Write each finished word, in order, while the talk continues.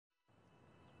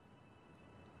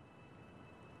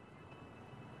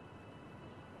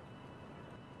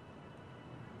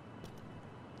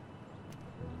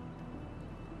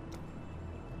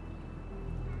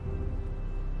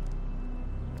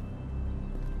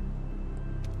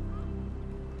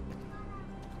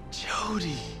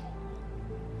Jody,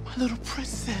 my little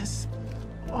princess.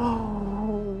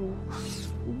 Oh,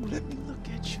 ooh, let me look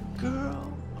at you,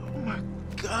 girl. Oh my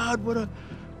God, what a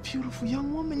beautiful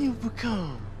young woman you've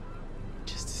become.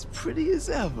 Just as pretty as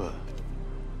ever.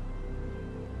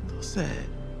 A little sad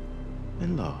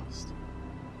and lost,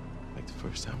 like the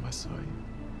first time I saw you.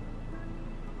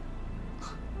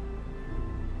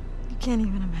 You can't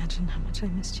even imagine how much I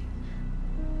missed you.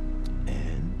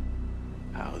 And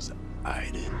how's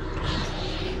Aiden?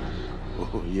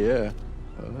 Oh, yeah.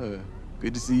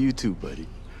 Good to see you too, buddy.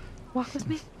 Walk with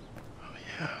me? Oh,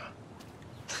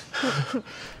 yeah.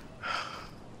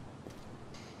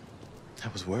 I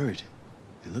was worried.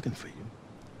 They're looking for you.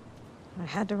 I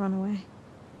had to run away.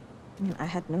 I mean, I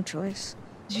had no choice.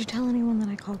 Did you tell anyone that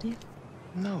I called you?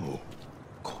 No,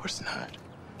 of course not.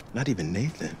 Not even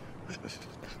Nathan.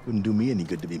 Wouldn't do me any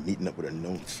good to be meeting up with a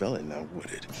known felon now, would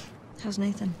it? How's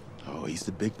Nathan? Oh, he's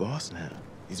the big boss now.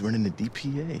 He's running the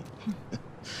DPA.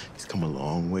 He's come a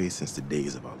long way since the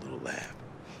days of our little lab.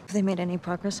 Have they made any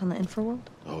progress on the infraworld?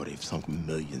 Oh, they've sunk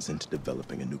millions into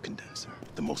developing a new condenser,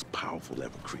 the most powerful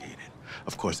ever created.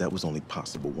 Of course, that was only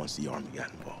possible once the Army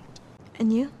got involved.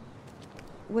 And you?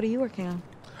 What are you working on?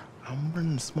 I'm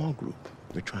running a small group.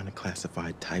 We're trying to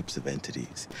classify types of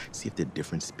entities, see if they're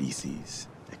different species,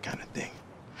 that kind of thing.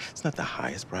 It's not the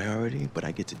highest priority, but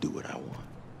I get to do what I want,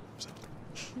 so.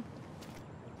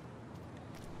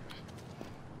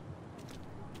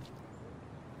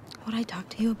 What I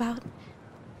talked to you about?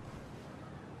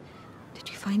 Did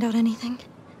you find out anything?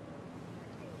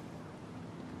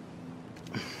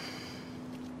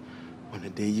 On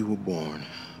the day you were born,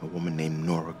 a woman named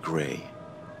Nora Gray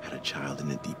had a child in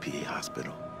the DPA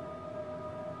hospital.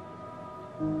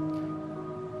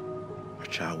 Her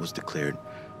child was declared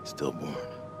stillborn.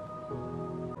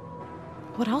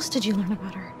 What else did you learn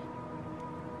about her?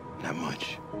 Not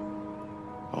much.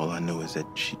 All I know is that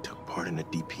she took part in a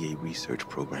DPA research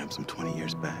program some 20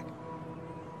 years back.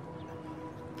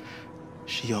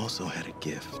 She also had a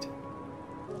gift.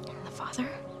 And the father?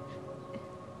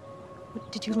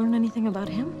 Did you learn anything about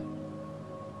him?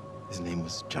 His name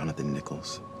was Jonathan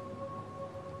Nichols.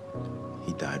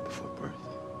 He died before birth.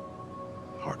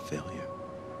 Heart failure.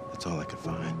 That's all I could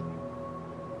find.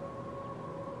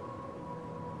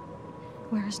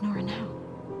 Where is Nora now?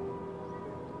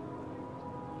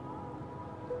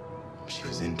 She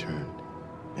was interned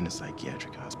in a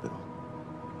psychiatric hospital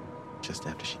just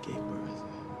after she gave birth.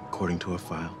 According to her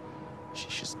file, she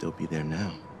should still be there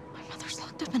now. My mother's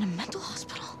locked up in a mental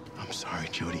hospital. I'm sorry,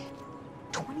 Jody.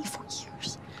 24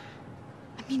 years.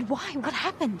 I mean, why? What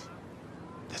happened?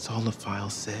 That's all the file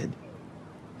said.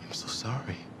 I'm so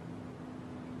sorry.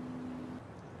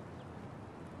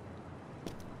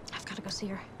 I've got to go see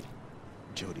her.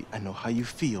 Jody, I know how you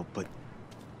feel, but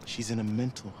she's in a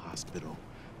mental hospital.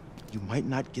 You might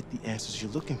not get the answers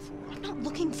you're looking for. I'm not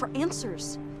looking for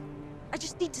answers. I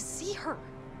just need to see her.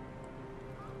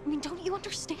 I mean, don't you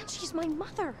understand? She's my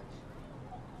mother.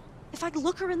 If I'd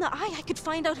look her in the eye, I could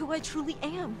find out who I truly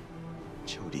am.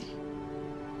 Jody,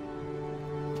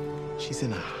 she's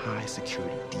in a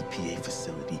high-security DPA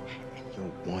facility, and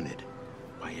you're wanted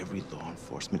by every law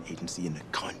enforcement agency in the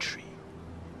country.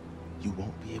 You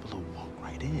won't be able to walk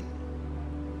right in.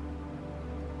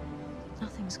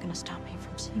 Nothing's gonna stop me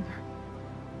from seeing her.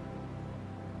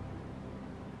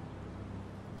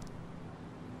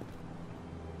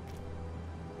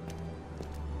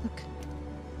 Look.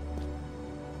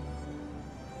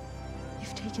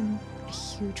 You've taken a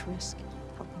huge risk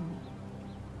helping me.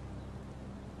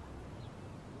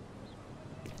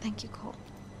 Thank you, Cole.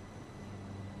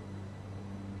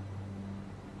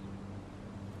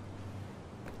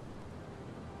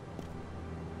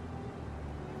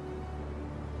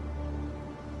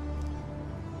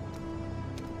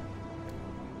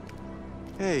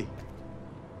 Hey.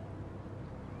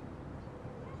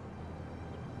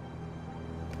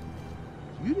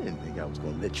 You didn't think I was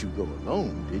gonna let you go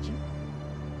alone, did you?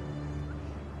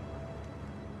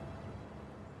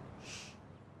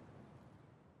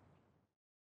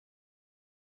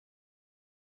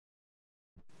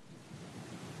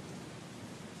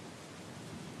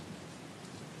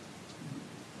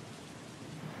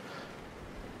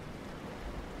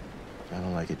 I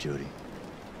don't like it, Jody.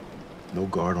 No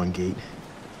guard on gate.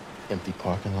 Empty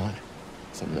parking lot.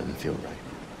 Something doesn't feel right.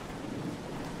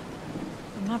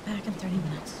 I'm not back in 30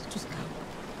 minutes. Just go.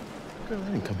 Girl,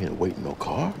 I didn't come here to wait in no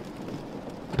car.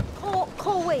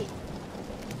 Cole, wait.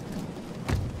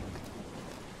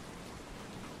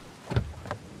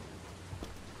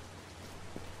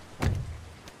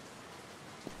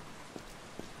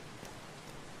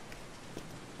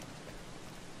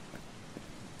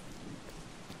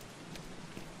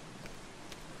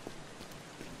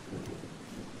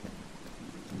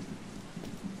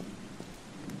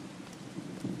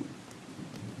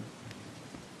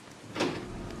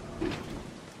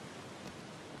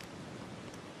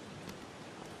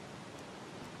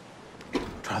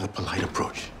 Try the polite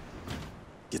approach.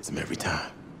 Gets them every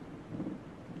time.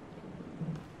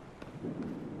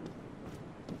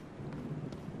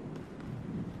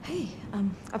 Hey,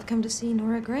 I've come to see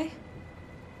Nora Gray.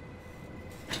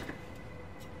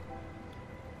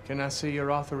 Can I see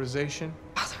your authorization?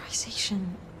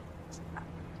 Authorization?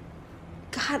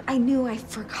 God, I knew I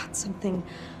forgot something.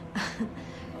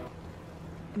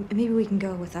 Maybe we can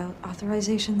go without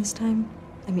authorization this time?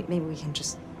 I mean, maybe we can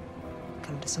just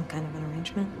come to some kind of an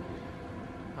arrangement.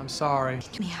 I'm sorry.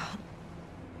 Get me out.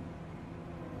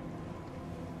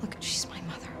 Look, she's my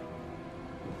mother.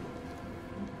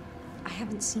 I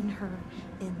haven't seen her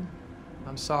in...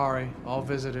 I'm sorry. All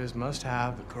visitors must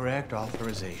have the correct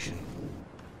authorization.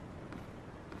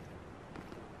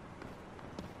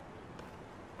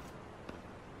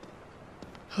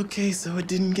 Okay, so it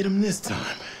didn't get him this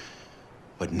time.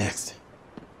 What next?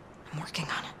 I'm working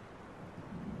on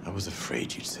it. I was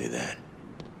afraid you'd say that.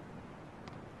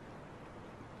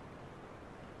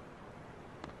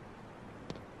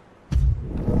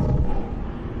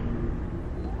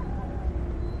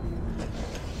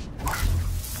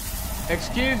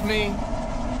 Excuse me.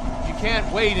 You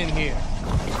can't wait in here.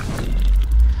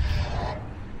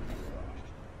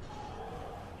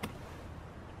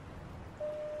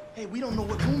 Hey, we don't know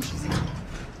what room she's in.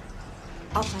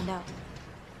 I'll find out.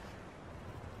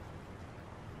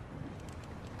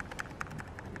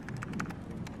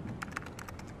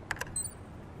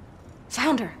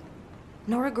 Found her.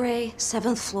 Nora Gray,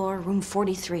 7th floor, room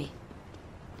 43.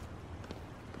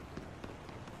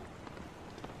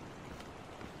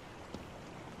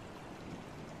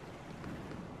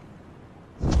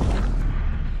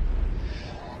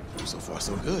 So far,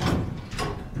 so good.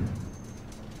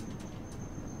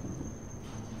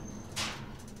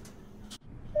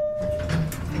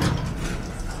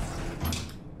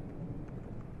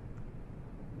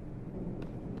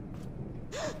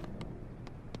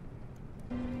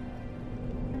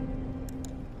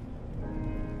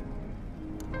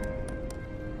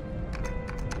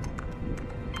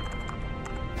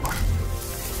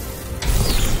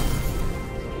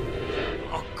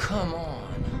 Oh, come on.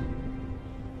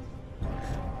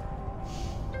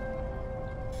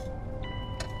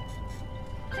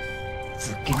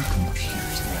 Freaking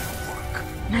computers never work.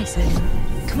 Nice, Ed.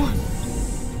 Come on.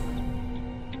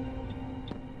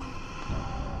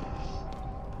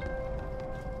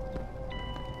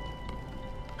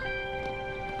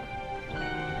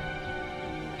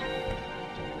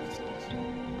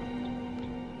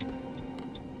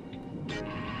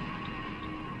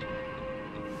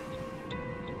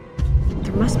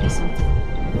 There must be something.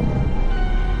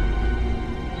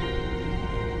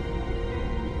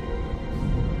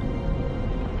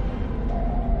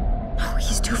 Oh,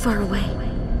 he's too far away.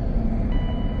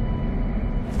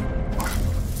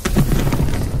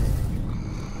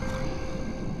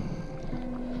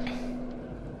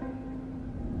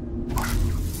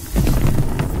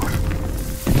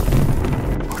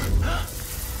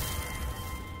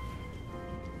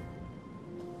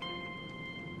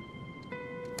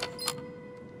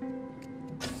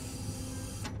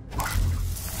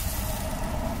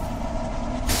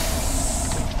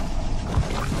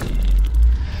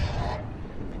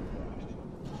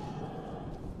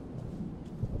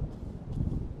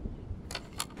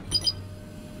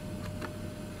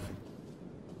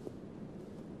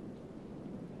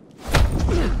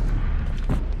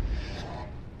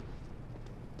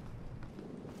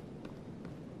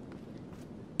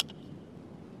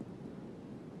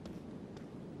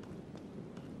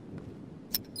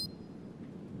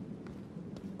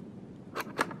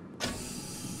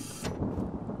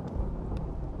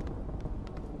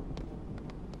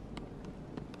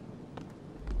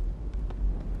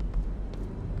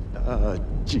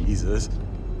 Jesus.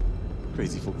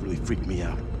 Crazy folk really freaked me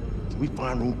out. Can we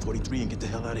find room 43 and get the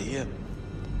hell out of here?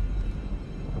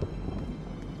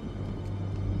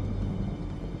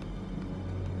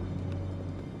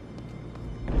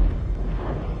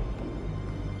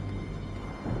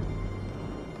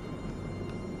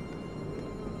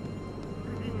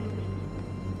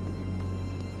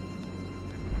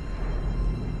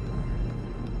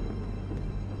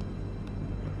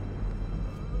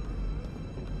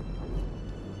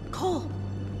 Cole!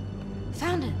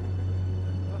 Found it.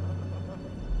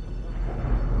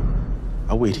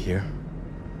 I'll wait here.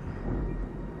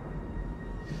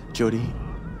 Jody,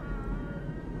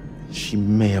 she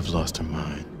may have lost her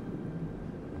mind.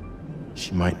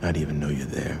 She might not even know you're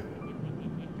there.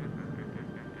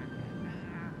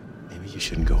 Maybe you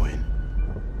shouldn't go in.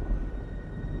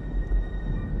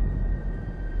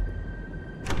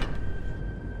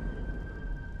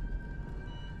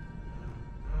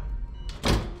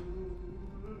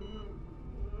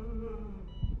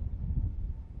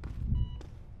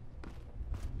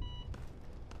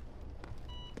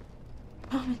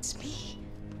 Mom, it's me.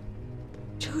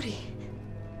 Judy.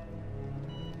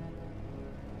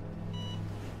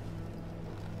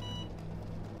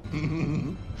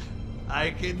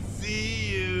 I can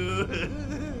see you.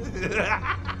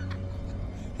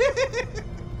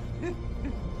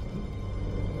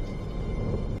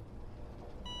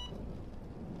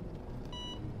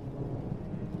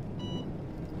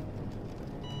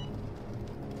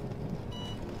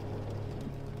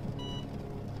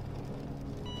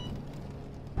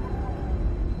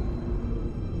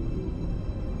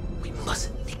 We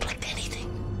mustn't neglect anything.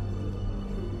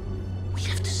 We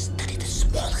have to study the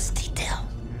smallest detail.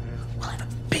 We'll have a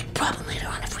big problem later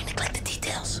on if we neglect the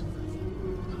details.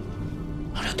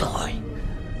 Oh no, don't worry.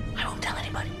 I won't tell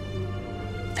anybody.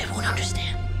 They won't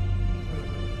understand.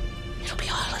 It'll be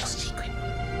our little secret.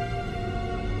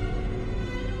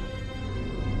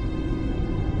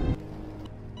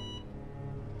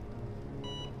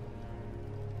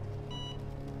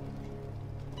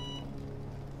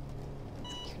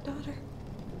 Your daughter.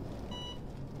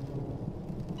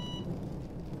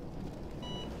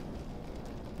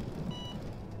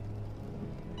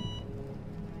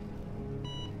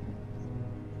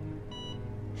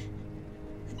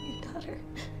 Your daughter.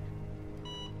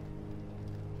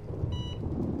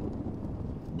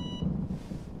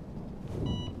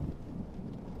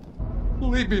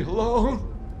 Leave me alone.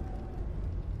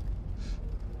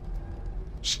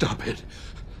 Stop it.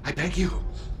 I beg you.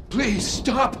 Please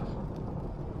stop.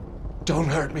 Don't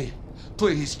hurt me.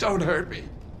 Please don't hurt me.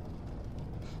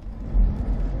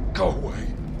 Go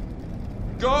away.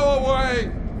 Go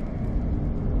away.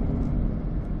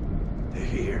 They're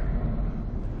here.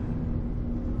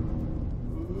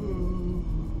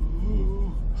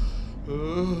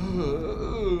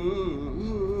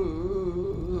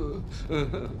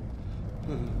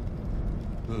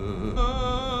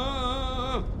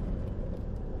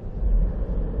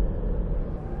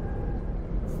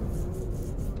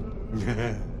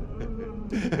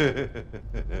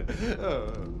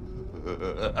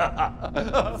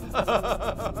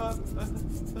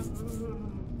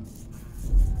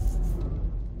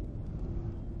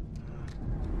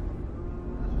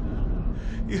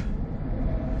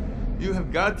 You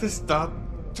have got to stop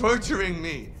torturing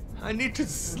me. I need to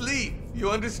sleep.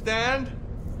 You understand?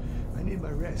 I need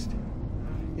my rest.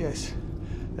 Yes,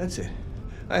 that's it.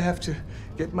 I have to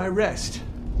get my rest.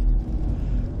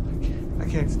 I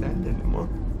can't stand anymore.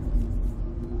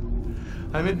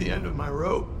 I'm at the end of my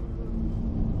rope.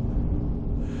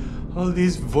 All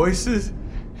these voices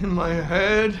in my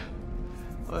head,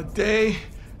 day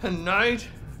and night,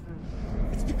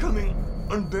 it's becoming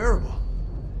unbearable.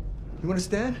 You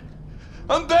understand?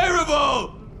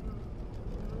 Unbearable!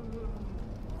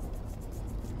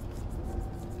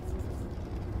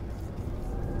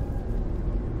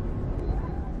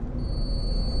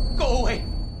 Go away.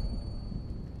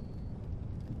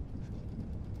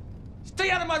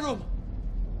 Stay out of my room.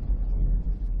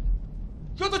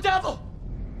 You're the devil.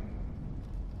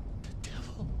 The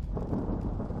devil.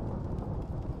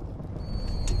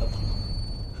 The devil.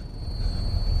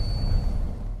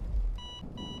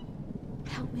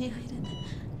 Help me, Aiden.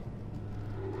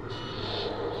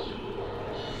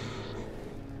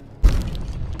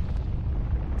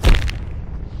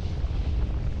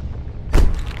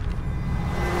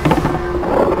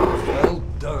 Well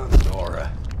done,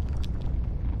 Nora.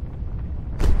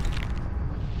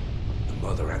 The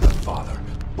mother and the father,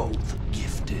 both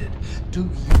gifted. Do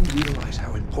you realize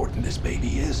how important this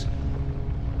baby is?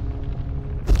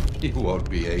 You won't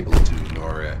be able to,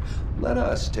 Nora. Let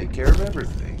us take care of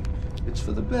everything. It's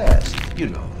for the best. You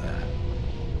know that.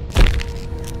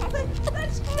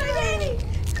 That's my baby!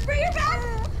 Bring her back!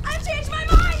 I've changed my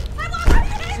mind! I want my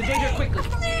baby! Sedate her quickly.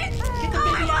 Please! Get the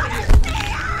baby out of here. See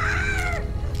her!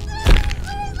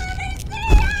 Please let me see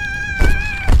her!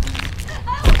 I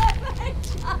want my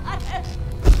child!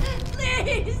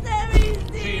 Please let me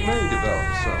see She her! may develop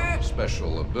some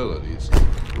special abilities.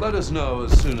 Let us know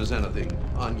as soon as anything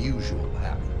unusual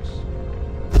happens.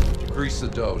 Increase the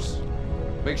dose.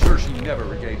 Make sure she never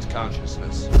regains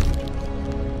consciousness.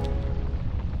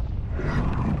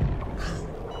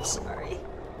 I'm sorry.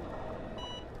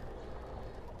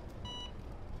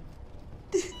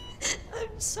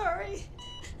 I'm sorry.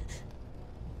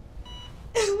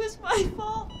 It was my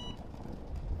fault.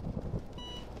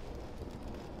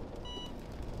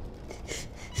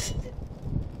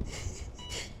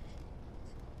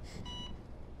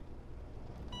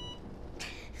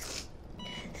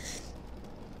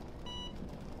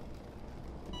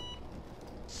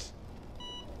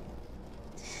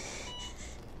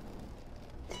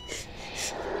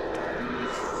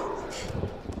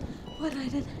 What,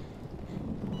 Aiden?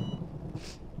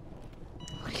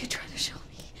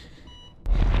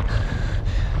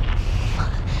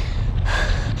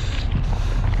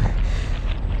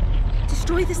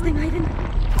 this thing, Aiden.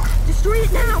 Destroy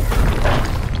it now!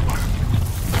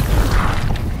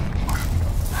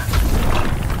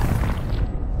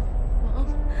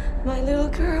 Mom, my little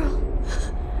girl.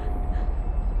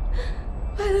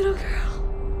 My little girl.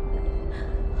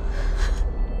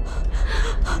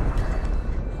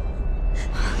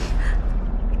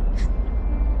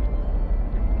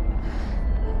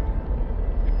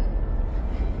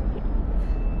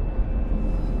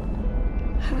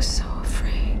 I was so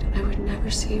afraid I would never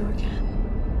see you again.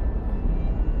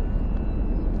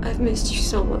 I've missed you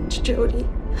so much, Jody.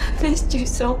 I've missed you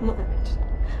so much.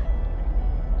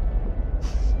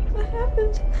 What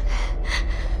happened?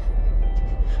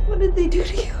 What did they do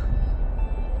to you?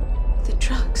 The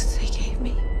drugs they gave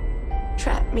me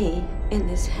trapped me in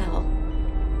this hell.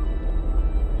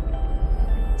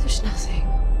 There's nothing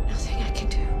I can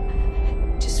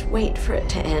do. Just wait for it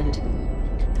to end.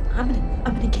 I'm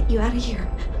gonna get you out of here.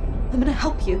 I'm gonna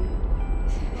help you.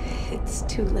 It's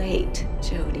too late,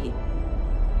 Jody.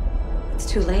 It's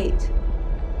too late.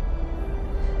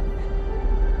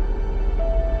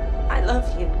 I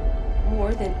love you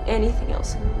more than anything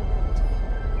else in the world.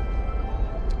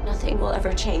 Nothing will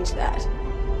ever change that.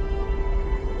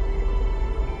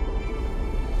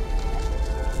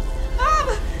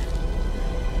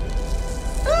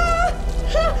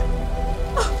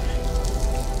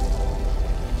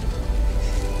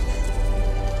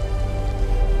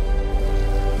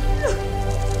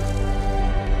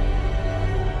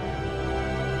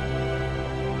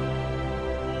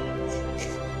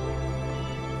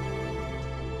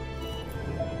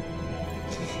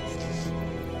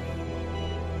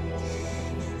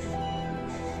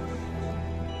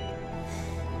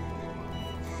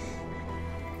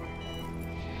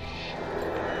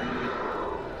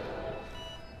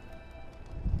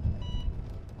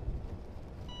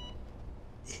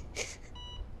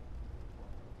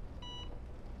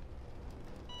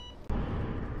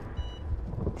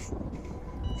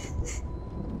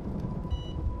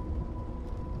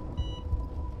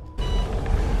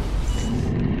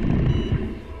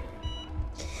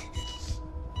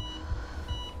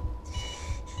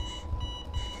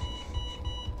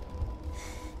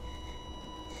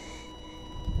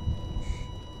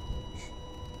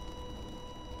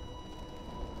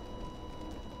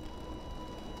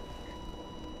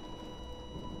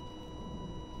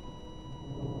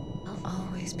 I'll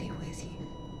always be with you.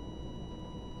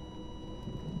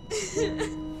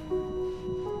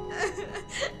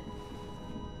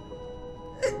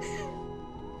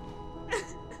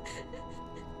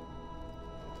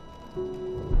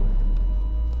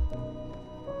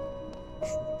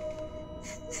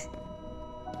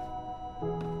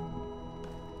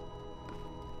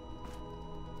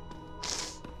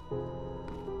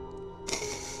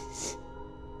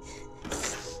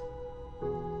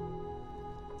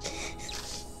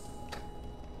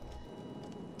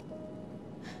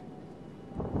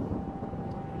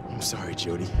 I'm sorry,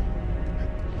 Jody.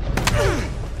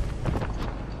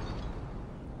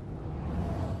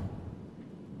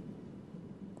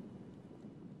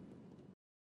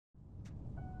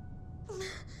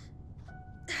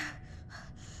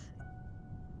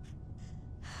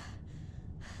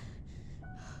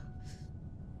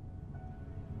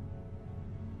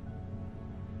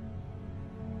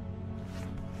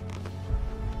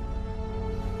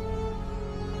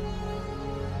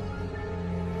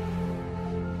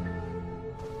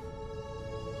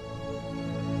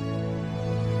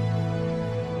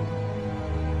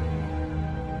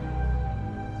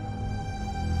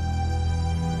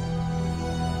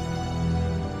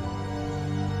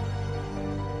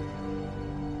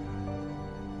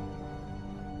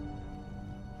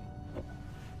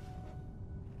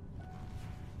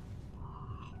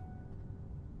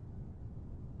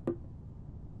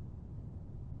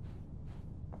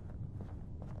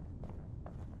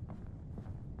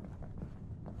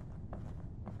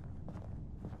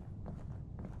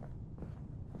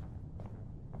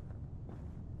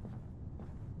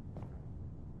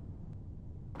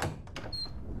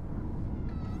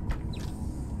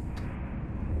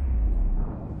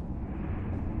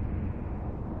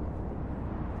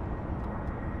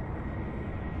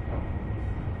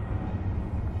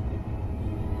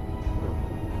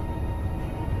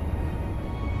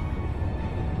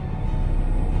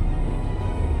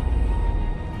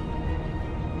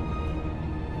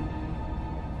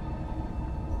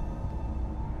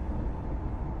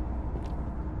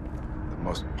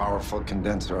 Most powerful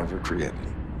condenser ever created.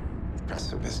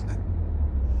 Impressive, isn't it?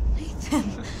 Nathan.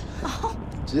 Oh.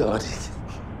 Jody,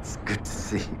 it's good to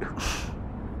see you.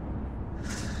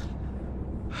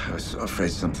 I was so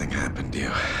afraid something happened to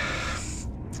you.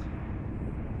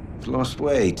 You've lost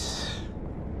weight.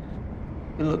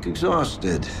 You look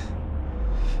exhausted.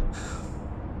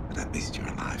 But at least you're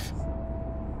alive.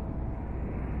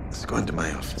 Let's go into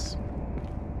my office.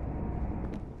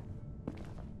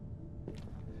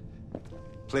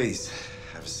 Please,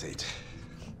 have a seat.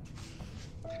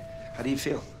 How do you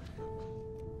feel?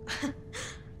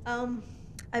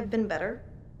 I've been better.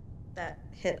 That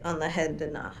hit on the head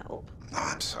did not help. No,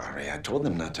 I'm sorry. I told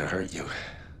them not to hurt you.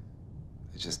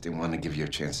 I just didn't want to give you a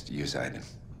chance to use Aiden.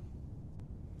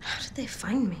 How did they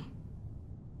find me?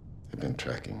 They've been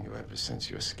tracking you ever since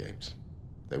you escaped.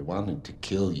 They wanted to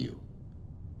kill you.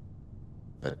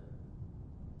 But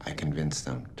I convinced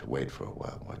them to wait for a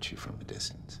while, watch you from a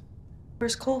distance.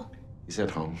 Where's Cole? He's at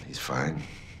home. He's fine.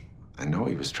 I know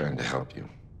he was trying to help you.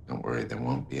 Don't worry, there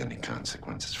won't be any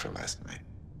consequences for last night.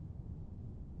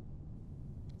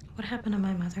 What happened to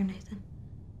my mother, Nathan?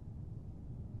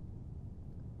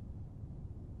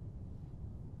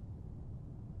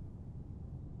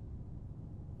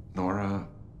 Nora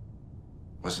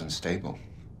wasn't stable.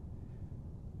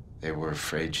 They were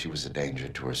afraid she was a danger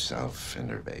to herself and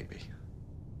her baby.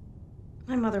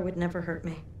 My mother would never hurt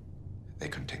me. They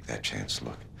couldn't take that chance.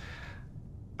 Look,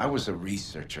 I was a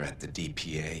researcher at the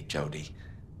DPA, Jody.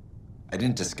 I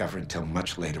didn't discover until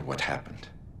much later what happened.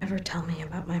 Never tell me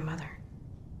about my mother.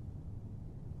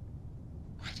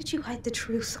 Why did you hide the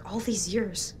truth all these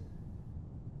years?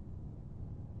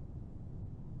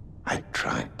 I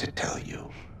tried to tell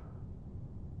you.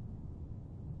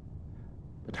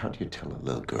 But how do you tell a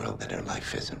little girl that her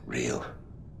life isn't real?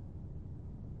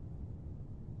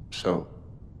 So,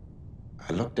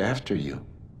 I looked after you,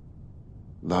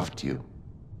 loved you,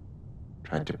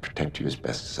 tried to protect you as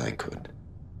best as I could.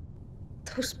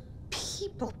 Those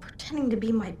people pretending to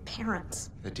be my parents.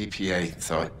 The DPA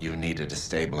thought you needed a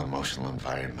stable emotional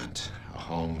environment, a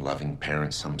home, loving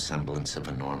parents, some semblance of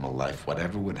a normal life,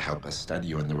 whatever would help us study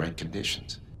you in the right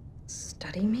conditions.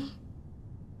 Study me?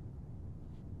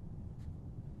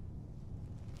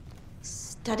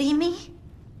 Study me?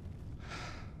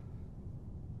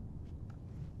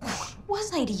 What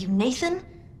was I to you, Nathan?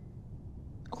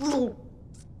 A little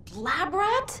lab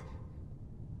rat?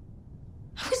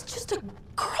 I was just a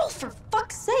girl, for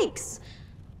fuck's sakes.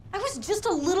 I was just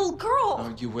a little girl.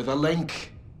 Oh, you were the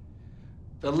link.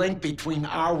 The link between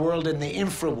our world and the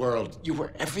infra world. You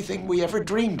were everything we ever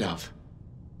dreamed of.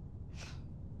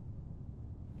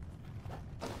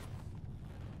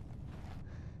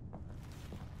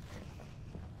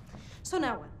 So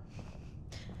now what?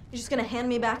 You're just gonna hand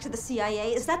me back to the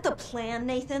CIA? Is that the plan,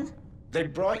 Nathan? They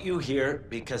brought you here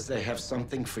because they have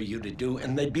something for you to do,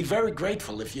 and they'd be very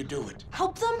grateful if you do it.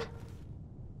 Help them?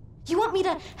 You want me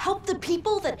to help the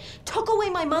people that took away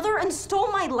my mother and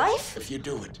stole my life? If you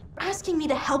do it. Asking me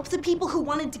to help the people who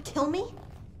wanted to kill me?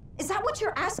 Is that what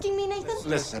you're asking me, Nathan?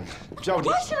 Listen, Jody.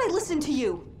 Why should I listen to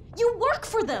you? You work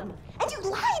for them, and you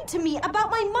lied to me about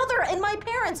my mother and my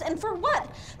parents, and for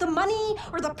what? The money,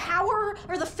 or the power,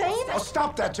 or the fame? Oh,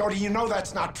 stop that, Jody. You know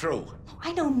that's not true.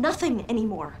 I know nothing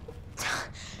anymore.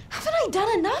 Haven't I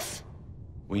done enough?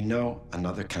 We know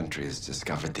another country has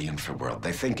discovered the infraworld.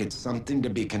 They think it's something to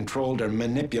be controlled or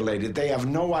manipulated. They have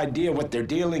no idea what they're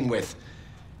dealing with.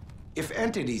 If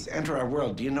entities enter our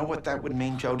world, do you know what that would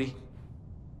mean, Jody?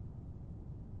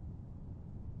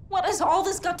 What has all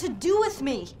this got to do with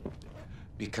me?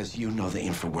 Because you know the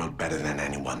infraworld better than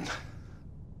anyone.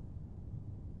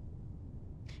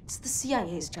 It's the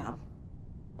CIA's job.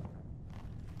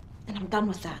 And I'm done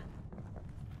with that.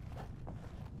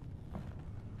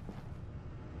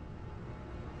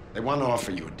 They want to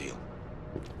offer you a deal.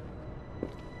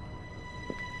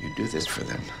 You do this for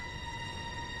them,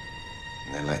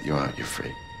 and they let you out, you're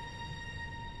free.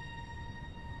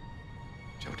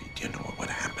 Jody, do you know what would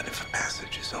happen if a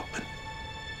passage is open?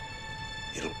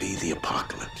 It'll be the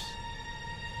apocalypse.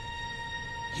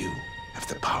 You have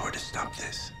the power to stop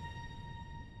this.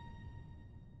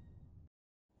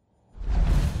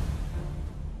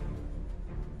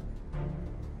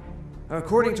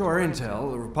 According to our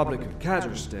intel, the Republic of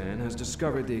Kazakhstan has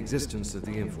discovered the existence of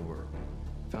the Infraworld.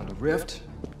 Found a rift,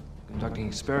 conducting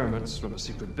experiments from a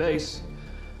secret base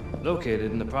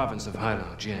located in the province of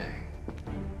Heilongjiang.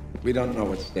 We don't know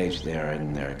what stage they are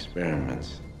in their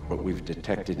experiments, but we've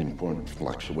detected important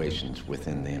fluctuations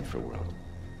within the infraworld.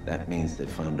 That means they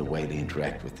found a way to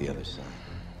interact with the other side.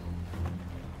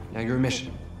 Now your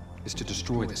mission is to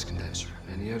destroy this condenser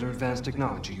and any other advanced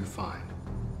technology you find.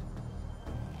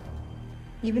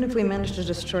 Even if we manage to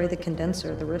destroy the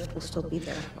condenser, the rift will still be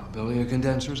there. Building a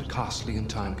condenser is a costly and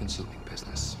time-consuming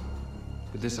business.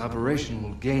 But this operation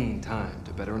will gain time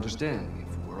to better understand the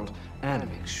infraworld and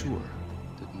make sure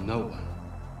that no one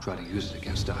try to use it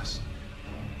against us.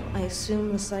 I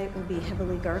assume the site will be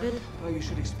heavily guarded? Well, you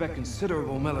should expect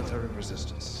considerable military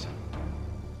resistance.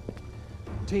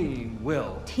 Team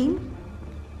will. Team?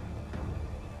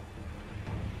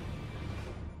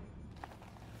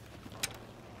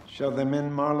 Show them in,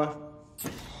 Marla.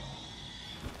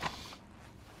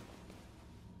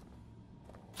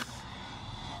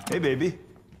 Hey, baby.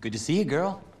 Good to see you,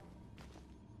 girl.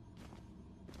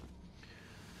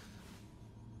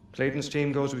 Clayton's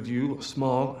team goes with you, a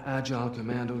small, agile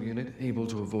commando unit able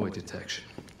to avoid detection.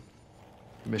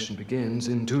 The mission begins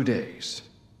in 2 days.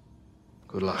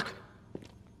 Good luck.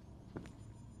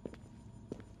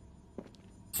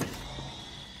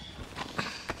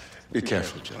 Be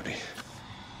careful, Jody.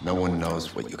 No one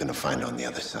knows what you're gonna find on the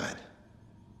other side.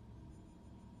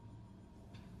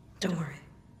 Don't worry.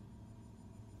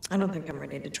 I don't think I'm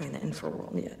ready to join the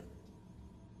Infraworld yet.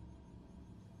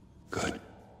 Good.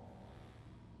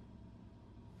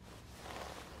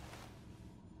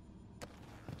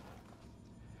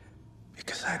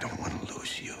 Because I don't want to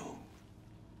lose you.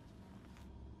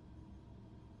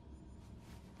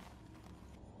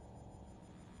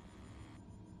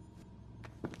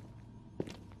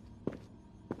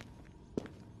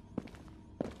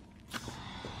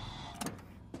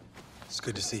 It's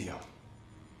good to see you.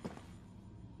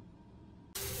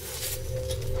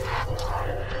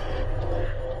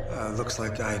 Looks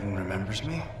like Aiden remembers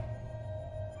me.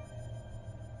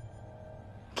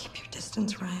 Keep your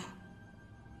distance, Ryan.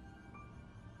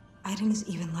 Aiden is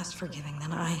even less forgiving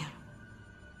than I am.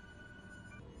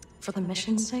 For the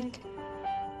mission's sake,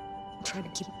 I'll try to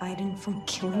keep Aiden from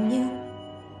killing you.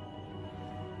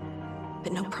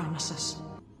 But no promises.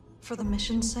 For the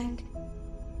mission's sake,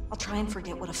 I'll try and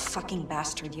forget what a fucking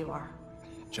bastard you are.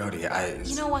 Jody,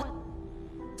 You know what?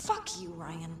 Fuck you,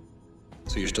 Ryan.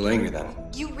 So you're still angry then?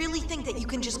 You really think that you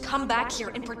can just come back here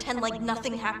and pretend like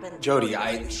nothing happened? Jody,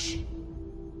 Shh.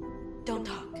 Don't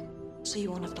talk, so you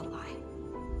won't have to lie.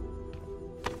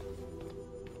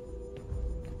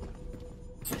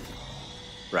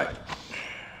 Right.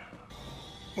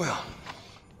 Well,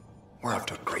 we're off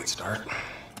to a great start.